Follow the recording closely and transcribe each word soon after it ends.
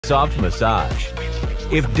soft massage.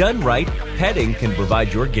 If done right, petting can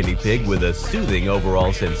provide your guinea pig with a soothing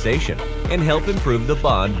overall sensation and help improve the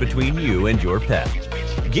bond between you and your pet.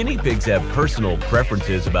 Guinea pigs have personal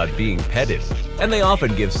preferences about being petted, and they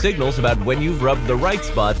often give signals about when you've rubbed the right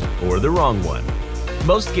spot or the wrong one.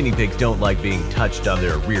 Most guinea pigs don't like being touched on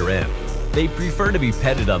their rear end. They prefer to be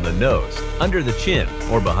petted on the nose, under the chin,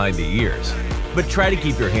 or behind the ears. But try to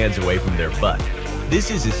keep your hands away from their butt. This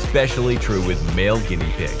is especially true with male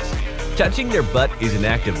guinea pigs. Touching their butt is an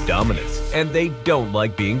act of dominance, and they don't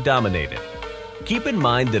like being dominated. Keep in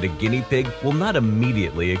mind that a guinea pig will not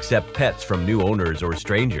immediately accept pets from new owners or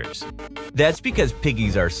strangers. That's because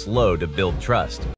piggies are slow to build trust.